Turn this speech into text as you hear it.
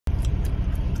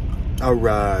All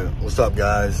right, what's up,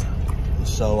 guys?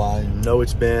 So I know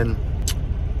it's been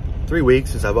 3 weeks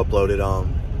since I've uploaded,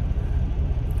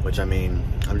 which I mean,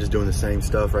 I'm just doing the same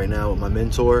stuff right now with my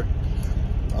mentor.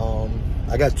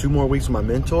 I got 2 more weeks with my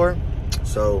mentor,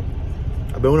 so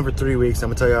I've been with him for 3 weeks. I'm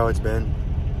gonna tell you how it's been.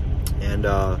 And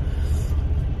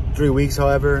 3 weeks,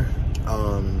 however,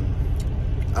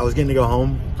 I was getting to go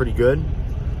home pretty good,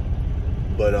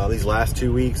 but these last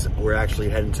 2 weeks, we're actually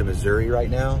heading to Missouri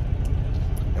right now.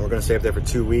 And we're gonna stay up there for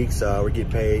 2 weeks. We get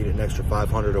paid an extra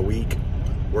 $500 a week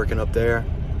working up there.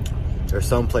 There's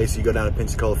some place you go down to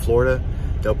Pensacola, Florida,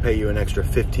 they'll pay you an extra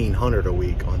 $1,500 a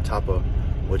week on top of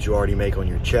what you already make on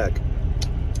your check.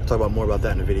 I'll talk about more about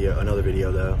that in a video, another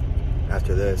video though,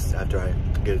 after this, after I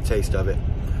get a taste of it.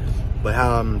 But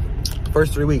how,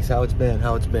 first 3 weeks, how it's been.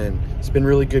 It's been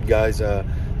really good, guys. I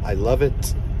love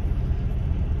it.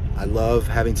 I love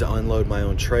having to unload my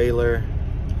own trailer.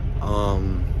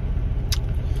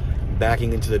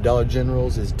 Backing into the Dollar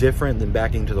Generals is different than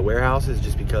backing to the warehouses,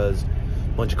 just because a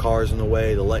bunch of cars in the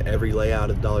way. Every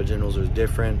layout of the Dollar Generals is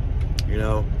different, you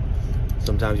know.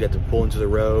 Sometimes you have to pull into the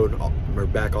road or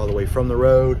back all the way from the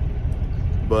road.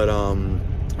 But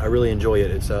I really enjoy it.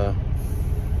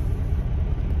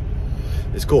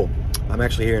 It's cool. I'm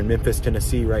actually here in Memphis,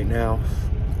 Tennessee right now.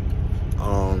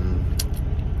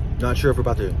 Not sure if we're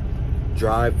about to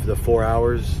drive the 4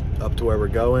 hours up to where we're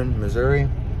going, Missouri,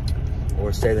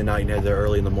 or stay the night and head there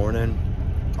early in the morning.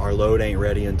 Our load ain't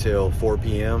ready until 4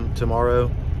 p.m.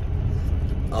 tomorrow.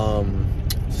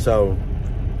 So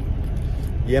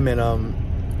yeah, man,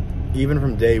 even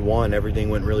from day one, everything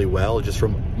went really well, just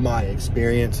from my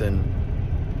experience, and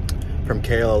from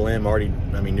KLM already,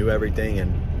 I mean, knew everything.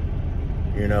 And,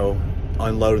 you know,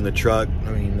 unloading the truck,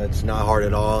 I mean, that's not hard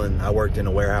at all. And I worked in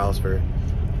a warehouse for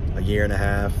a year and a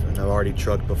half, and I've already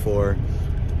trucked before.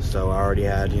 So I already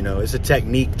had, you know, it's a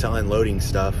technique to unloading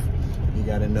stuff. You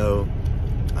gotta know,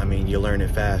 I mean, you learn it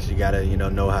fast. You gotta, you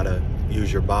know how to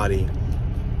use your body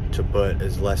to put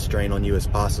as less strain on you as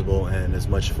possible and as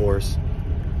much force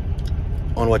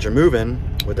on what you're moving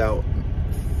without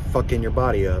fucking your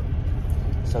body up.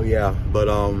 So yeah, but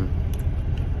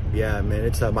yeah, man,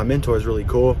 it's my mentor is really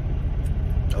cool.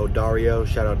 Oh, Dario,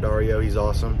 shout out Dario, he's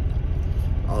awesome.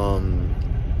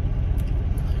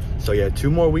 So yeah, 2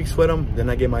 more weeks with him, then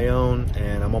I get my own,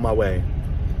 and I'm on my way.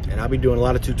 And I'll be doing a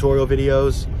lot of tutorial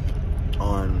videos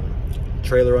on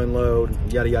trailer unload,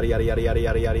 yada yada yada yada yada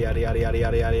yada yada yada yada yada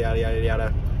yada yada yada yada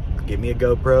yada. Give me a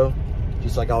GoPro,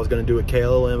 just like I was gonna do at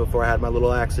KLM before I had my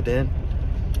little accident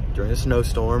during a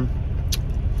snowstorm.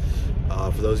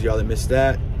 For those of y'all that missed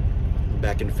that,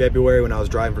 back in February when I was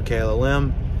driving for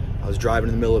KLM, I was driving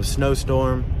in the middle of a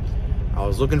snowstorm. I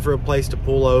was looking for a place to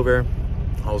pull over.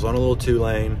 I was on a little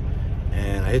 2-lane,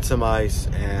 and I hit some ice,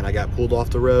 and I got pulled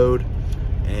off the road,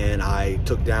 and I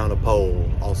took down a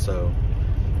pole also.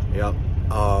 Yep.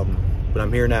 But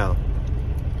I'm here now.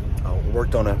 I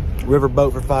worked on a river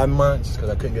boat for 5 months because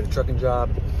I couldn't get a trucking job.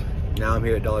 Now I'm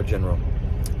here at Dollar General.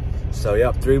 So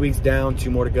yep, 3 weeks down,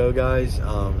 2 more to go, guys.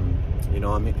 You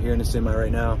know, I'm here in the semi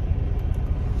right now,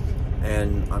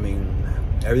 and I mean,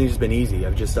 everything's just been easy.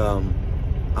 I've just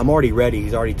I'm already ready.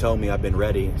 He's already told me I've been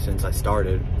ready since I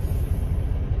started.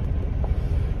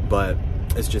 But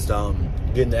it's just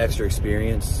getting the extra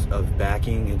experience of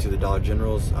backing into the Dollar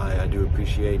Generals. I do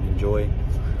appreciate and enjoy,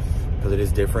 because it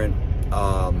is different.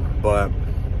 But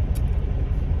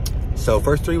so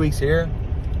first 3 weeks here.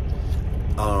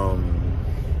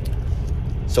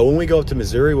 So when we go up to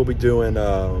Missouri, we'll be doing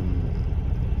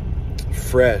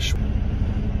fresh.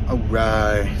 All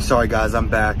right, sorry guys, I'm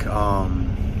back.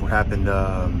 What happened,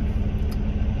 I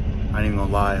ain't even gonna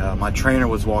lie, my trainer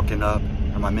was walking up,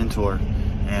 or my mentor,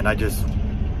 and I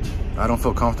don't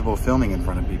feel comfortable filming in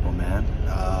front of people, man.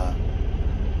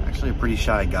 Actually a pretty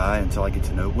shy guy until I get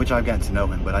to know, which I've gotten to know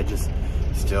him, but I just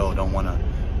still don't want to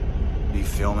be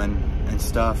filming and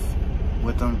stuff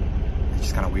with them. It's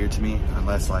just kind of weird to me,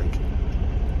 unless, like,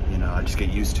 you know, I just get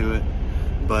used to it.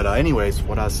 But anyways,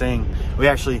 what I was saying, we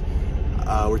actually,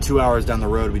 we're 2 hours down the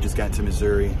road. We just got to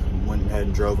Missouri, went ahead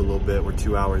and drove a little bit. We're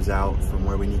 2 hours out from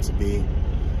where we need to be.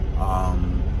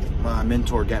 My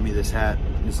mentor got me this hat,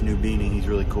 this new beanie. He's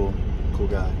really cool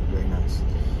guy, very nice.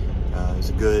 He's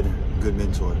a good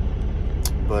mentor.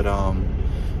 But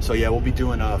so yeah, we'll be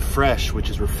doing fresh, which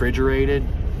is refrigerated,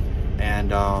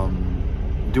 and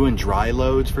doing dry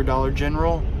loads for Dollar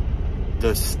General.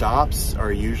 The stops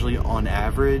are usually, on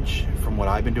average, from what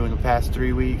I've been doing the past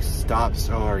 3 weeks, stops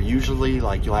are usually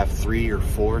like, you'll have 3 or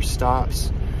 4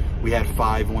 stops. We had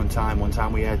 5 one time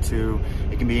we had 2.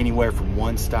 It can be anywhere from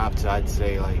 1 stop to, I'd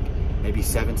say, like maybe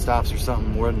 7 stops or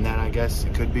something. More than that, I guess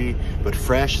it could be. But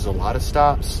fresh is a lot of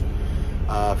stops.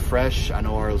 Fresh, I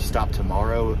know ours will stop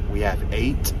tomorrow. We have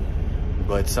 8,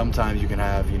 but sometimes you can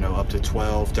have, you know, up to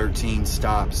 12, 13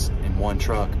 stops in one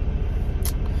truck.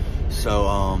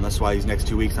 So that's why these next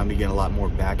 2 weeks I'm gonna be getting a lot more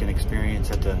back-end experience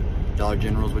at the Dollar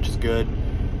Generals, which is good.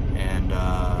 And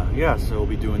yeah, so we'll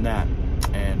be doing that.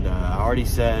 And I already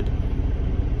said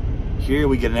here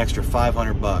we get an extra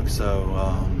 500 bucks.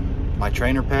 So my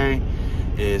trainer pay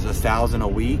is $1,000 a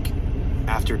week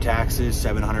after taxes,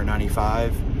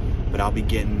 $795. But I'll be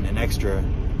getting an extra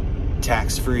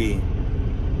tax-free,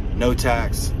 no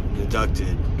tax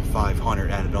deducted,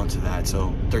 500 added onto that, so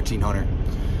 1,300.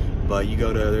 But you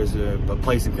go to, there's a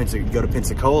place in Pensacola, you go to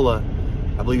Pensacola,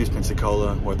 I believe it's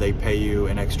Pensacola, where they pay you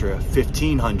an extra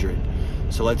 1,500.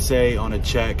 So let's say on a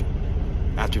check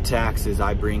after taxes,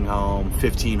 I bring home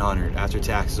 1,500. After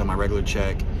taxes on my regular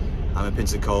check, I'm in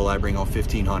Pensacola, I bring home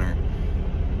 1,500.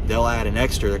 They'll add an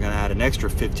extra, they're gonna add an extra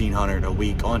 1,500 a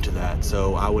week onto that.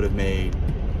 So I would have made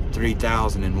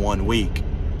 3,000 in 1 week,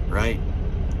 right?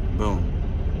 Boom.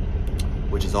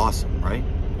 Which is awesome, right?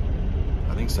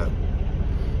 I think so.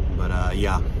 But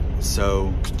yeah,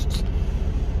 so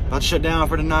about to shut down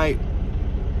for the night.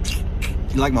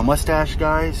 You like my mustache,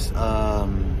 guys?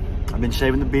 I've been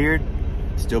shaving the beard.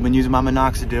 Still been using my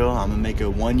minoxidil. I'm gonna make a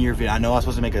 1 year video. I know I was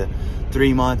supposed to make a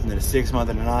 3 month, and then a 6 month,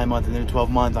 and a 9 month, and then a 12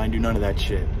 month. I ain't do none of that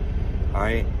shit. All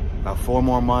right, about 4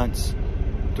 more months,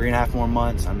 3.5 more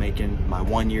months. I'm making my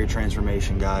 1 year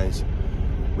transformation, guys.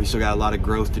 We still got a lot of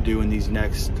growth to do in these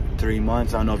next 3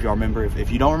 months. I don't know if y'all remember.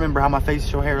 If you don't remember how my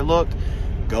facial hair looked,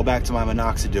 go back to my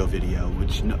minoxidil video,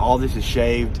 which all this is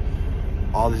shaved.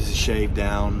 All this is shaved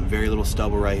down. Very little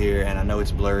stubble right here, and I know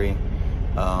it's blurry.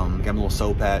 Got a little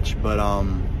soul patch, but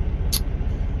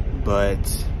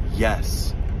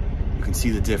yes, you can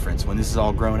see the difference. When this is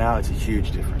all grown out, it's a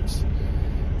huge difference.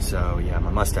 So yeah,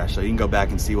 my mustache. So you can go back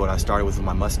and see what I started with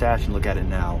my mustache and look at it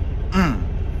now.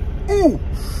 Ooh.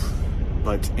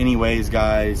 But anyways,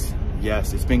 guys,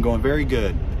 yes, it's been going very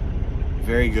good.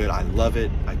 Very good. I love it.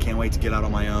 I can't wait to get out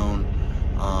on my own.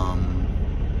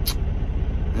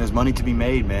 There's money to be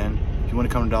made, man. If you want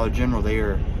to come to Dollar General, they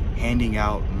are handing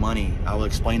out money. I will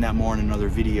explain that more in another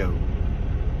video.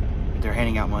 They're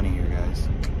handing out money here, guys.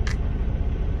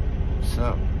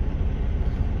 So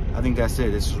I think that's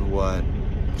it. This is what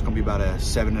it's gonna be, about a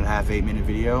 7.5, 8 minute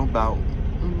video.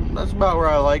 That's about where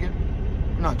I like it.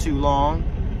 Not too long,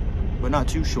 but not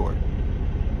too short.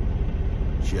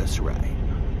 Just right.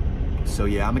 So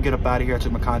yeah, I'm gonna get up out of here. I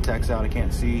took my contacts out. I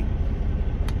can't see.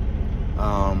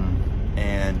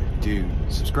 And dude,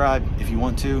 subscribe if you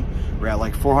want to. We're at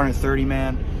like 430,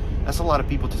 man. That's a lot of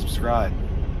people to subscribe,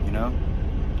 you know?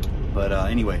 But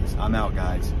anyways, I'm out,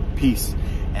 guys. Peace.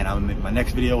 And my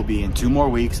next video will be in 2 more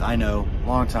weeks. I know,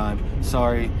 long time.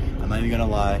 Sorry, I'm not even gonna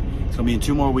lie. It's gonna be in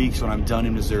 2 more weeks when I'm done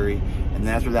in Missouri. And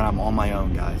then after that, I'm on my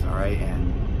own, guys, all right?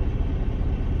 And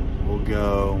we'll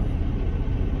go,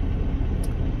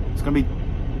 it's gonna be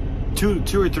two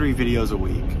or 3 videos a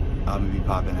week. I'm gonna be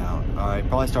popping out. All right,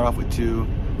 probably start off with 2.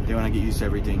 Then when I get used to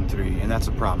everything, 3. And that's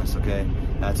a promise, okay?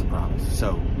 That's a promise.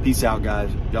 So peace out,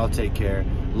 guys. Y'all take care.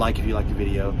 Like if you like the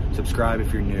video. Subscribe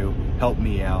if you're new. Help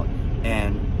me out.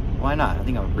 And why not? I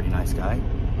think I'm a pretty nice guy.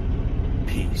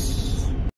 Peace.